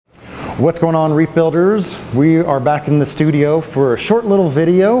What's going on, reef builders? We are back in the studio for a short little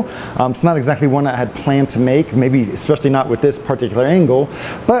video. It's not exactly one I had planned to make, maybe especially not with this particular angle,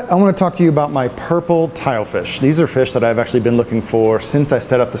 but I want to talk to you about my purple tilefish. These are fish that I've actually been looking for since I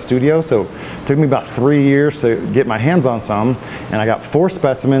set up the studio, so it took me about 3 years to get my hands on some, and I got 4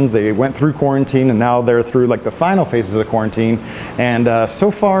 specimens. They went through quarantine, and now they're through like the final phases of quarantine, and so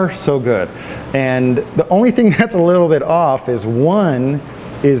far so good. And the only thing that's a little bit off is one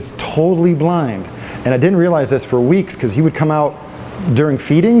is totally blind, and I didn't realize this for weeks because he would come out during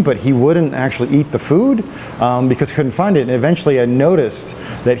feeding, but he wouldn't actually eat the food because he couldn't find it. And eventually I noticed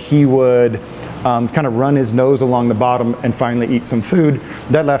that he would kind of run his nose along the bottom and finally eat some food.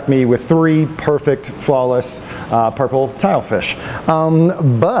 That left me with 3 perfect, flawless purple tilefish.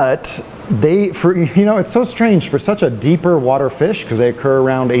 But it's so strange for such a deeper water fish, because they occur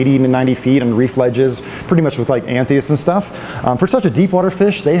around 80 to 90 feet on reef ledges, pretty much with like anthias and stuff. For such a deep water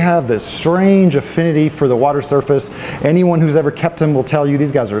fish, they have this strange affinity for the water surface. Anyone who's ever kept them will tell you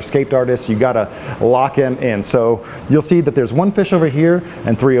these guys are escaped artists. You gotta lock them in. So you'll see that there's 1 fish over here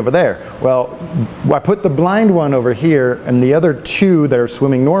and 3 over there. Well, I put the blind one over here, and the other 2 that are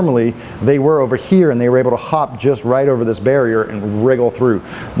swimming normally, they were over here, and they were able to hop just right over this barrier and wriggle through.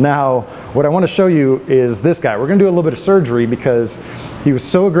 Now, what I want to show you is this guy. We're going to do a little bit of surgery because he was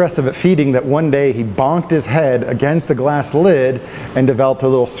so aggressive at feeding that one day he bonked his head against the glass lid and developed a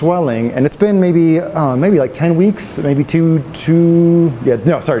little swelling. And it's been maybe like 10 weeks, maybe 10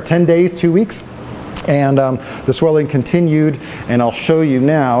 days, 2 weeks. And the swelling continued, and I'll show you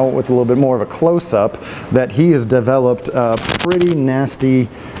now with a little bit more of a close-up that he has developed a pretty nasty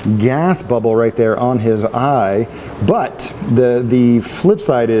gas bubble right there on his eye. But the flip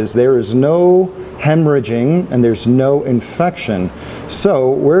side is there is no hemorrhaging and there's no infection. So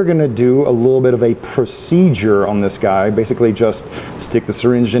we're gonna do a little bit of a procedure on this guy. Basically just stick the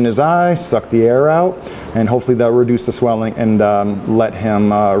syringe in his eye, suck the air out, and hopefully that'll reduce the swelling and let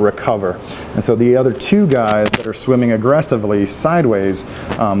him recover. And so the other 2 guys that are swimming aggressively sideways,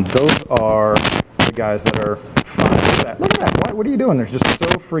 those are the guys that are fine with that. Look at that, what are you doing? They're just so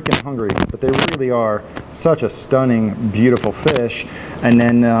freaking hungry, but they really are such a stunning, beautiful fish. And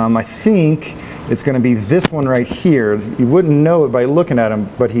then I think it's going to be this one right here. You wouldn't know it by looking at him,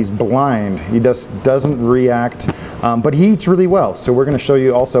 but he's blind. He just doesn't react, but he eats really well. So we're going to show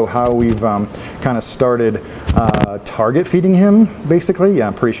you also how we've kind of started target feeding him, basically. Yeah,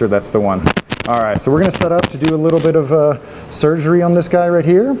 I'm pretty sure that's the one. All right, so we're going to set up to do a little bit of surgery on this guy right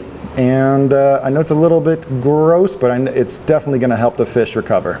here. And I know it's a little bit gross, but it's definitely going to help the fish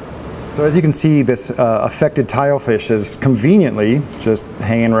recover. So as you can see, this affected tilefish is conveniently just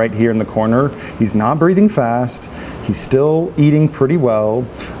hanging right here in the corner. He's not breathing fast. He's still eating pretty well,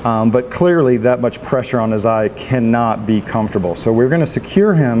 but clearly that much pressure on his eye cannot be comfortable. So we're going to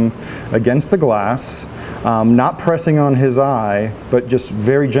secure him against the glass, not pressing on his eye, but just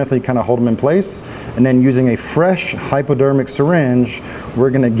very gently kind of hold him in place. And then using a fresh hypodermic syringe, we're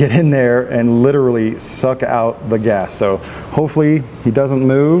going to get in there and literally suck out the gas. So hopefully he doesn't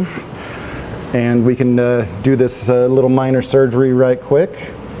move, and we can do this little minor surgery right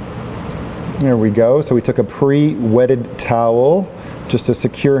quick. There we go. So we took a pre-wetted towel just to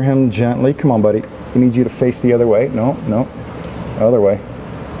secure him gently. Come on, buddy. We need you to face the other way. No, no, other way.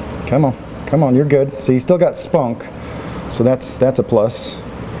 Come on, come on, you're good. So you still got spunk, so that's a plus.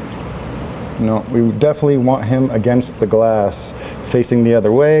 No, we definitely want him against the glass, facing the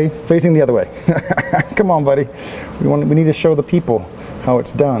other way, facing the other way. Come on, buddy. We need to show the people how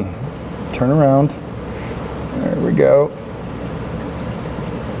it's done. Turn around. There we go.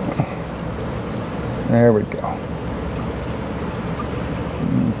 There we go.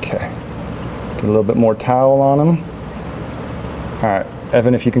 Okay. Get a little bit more towel on him. All right,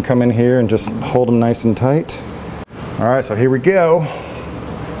 Evan, if you can come in here and just hold him nice and tight. All right, so here we go.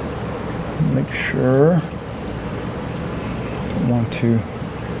 Make sure. I want to.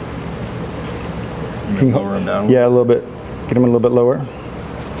 Can you lower him down? Yeah, a little bit. Get him a little bit lower.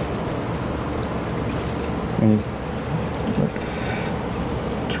 And let's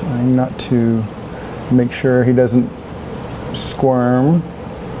try not to make sure he doesn't squirm.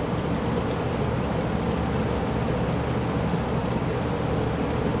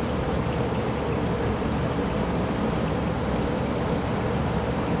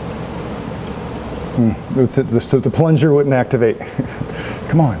 So the plunger wouldn't activate.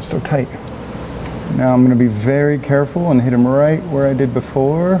 Come on, it's so tight. Now I'm going to be very careful and hit him right where I did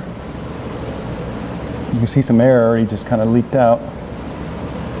before. You can see some air already just kind of leaked out.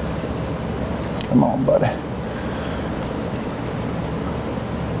 Come on, buddy.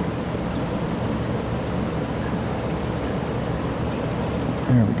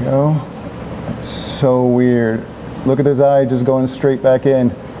 There we go. So weird. Look at his eye just going straight back in.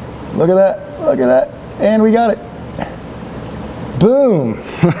 Look at that, look at that. And we got it. Boom.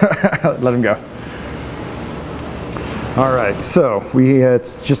 Let him go. All right, so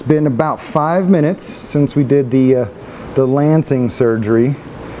it's just been about 5 minutes since we did the lancing surgery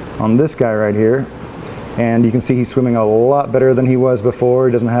on this guy right here. And you can see he's swimming a lot better than he was before.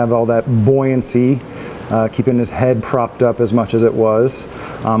 He doesn't have all that buoyancy, keeping his head propped up as much as it was.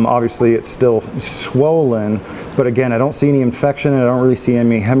 Obviously it's still swollen, but again, I don't see any infection, and I don't really see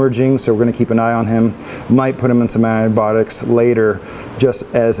any hemorrhaging, so we're gonna keep an eye on him. Might put him in some antibiotics later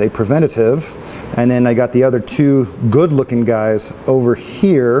just as a preventative. And then I got the other two good looking guys over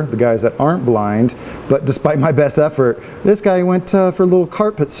here, the guys that aren't blind, but despite my best effort, this guy went for a little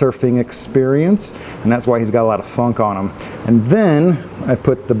carpet surfing experience, and that's why he's got a lot of funk on him. And then I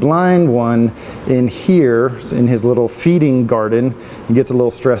put the blind one in here, in his little feeding garden. He gets a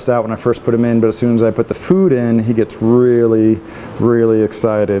little stressed out when I first put him in, but as soon as I put the food in, he gets really, really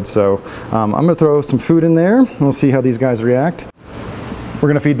excited. So I'm gonna throw some food in there, and we'll see how these guys react. We're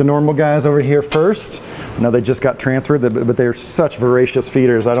gonna feed the normal guys over here first. Now they just got transferred, but they're such voracious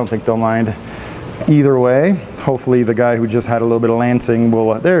feeders, I don't think they'll mind either way. Hopefully the guy who just had a little bit of lancing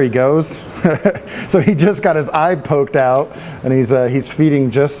will, there he goes. So he just got his eye poked out, and he's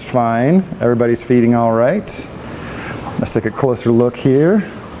feeding just fine. Everybody's feeding all right. Let's take a closer look here.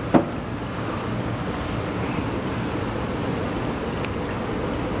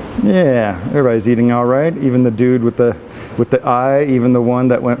 Yeah, everybody's eating all right. Even the dude with the eye, even the one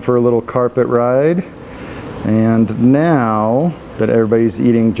that went for a little carpet ride. And now that everybody's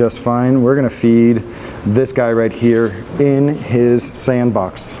eating just fine, we're gonna feed this guy right here in his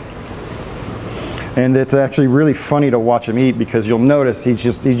sandbox. And it's actually really funny to watch him eat, because you'll notice he's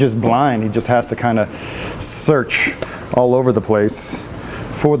just blind. He just has to kind of search all over the place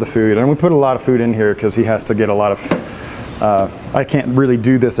for the food. And we put a lot of food in here because he has to get a lot of, I can't really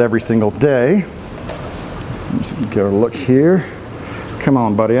do this every single day. Let's get a look here. Come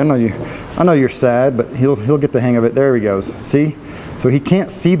on, buddy. I know you're sad, but he'll get the hang of it. There he goes. See? So he can't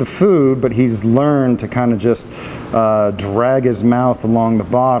see the food, but he's learned to kind of just drag his mouth along the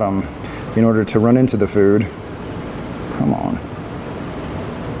bottom in order to run into the food. Come on.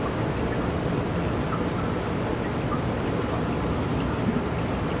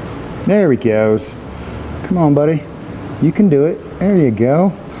 There he goes. Come on, buddy. You can do it. There you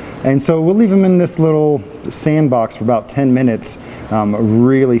go. And so we'll leave him in this little sandbox for about 10 minutes,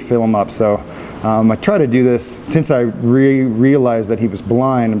 really fill him up. So I try to do this, since I realized that he was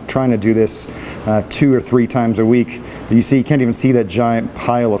blind, I'm trying to do this 2 or 3 times a week. You see, you can't even see that giant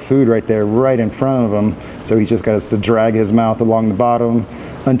pile of food right there, right in front of him. So he's just got to drag his mouth along the bottom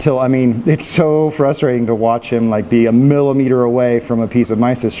until, I mean, it's so frustrating to watch him like be a millimeter away from a piece of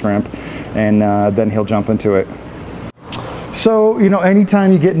mysis shrimp, and then he'll jump into it. So, you know,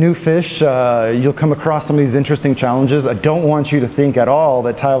 anytime you get new fish, you'll come across some of these interesting challenges. I don't want you to think at all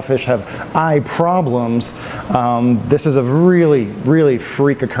that tilefish have eye problems. This is a really, really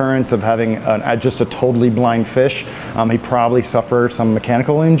freak occurrence of having just a totally blind fish. He probably suffered some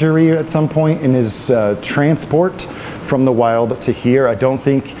mechanical injury at some point in his transport from the wild to here. I don't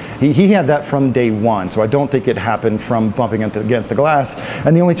think, he had that from day one, so I don't think it happened from bumping against the glass.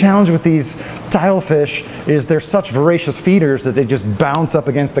 And the only challenge with these tilefish is they're such voracious feeders that they just bounce up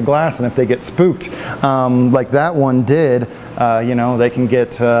against the glass, and if they get spooked, like that one did, you know, they can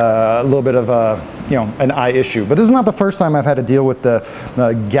get a little bit of a, you know, an eye issue. But this is not the first time I've had to deal with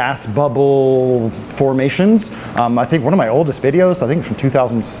the gas bubble formations. I think one of my oldest videos, I think from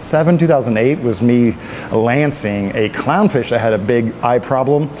 2007, 2008, was me lancing a clownfish that had a big eye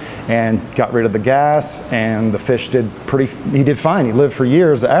problem, and got rid of the gas, and the fish did he did fine. He lived for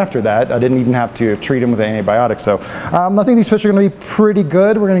years after that. I didn't even have to treat him with antibiotics. So I think these fish are gonna be pretty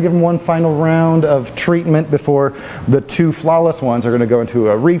good. We're gonna give them one final round of treatment before the 2 flawless ones are gonna go into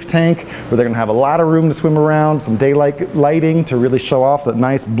a reef tank, where they're gonna have a lot of room to swim around, some daylight lighting to really show off that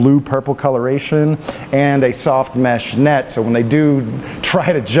nice blue-purple coloration, and a soft mesh net. So when they do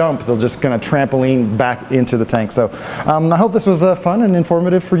try to jump, they'll just gonna trampoline back into the tank. So I hope this was fun and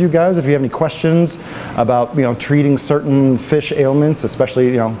informative for you guys. If you have any questions about, you know, treating certain fish ailments, especially,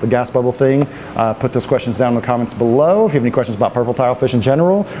 you know, the gas bubble thing, put those questions down in the comments below. If you have any questions about purple tilefish in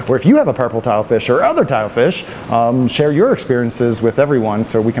general, or if you have a purple tilefish or other tilefish, share your experiences with everyone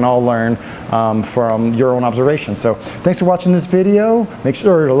so we can all learn from your own observations. So thanks for watching this video. Make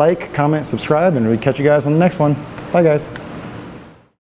sure to like, comment, subscribe, and we'll catch you guys on the next one. Bye guys.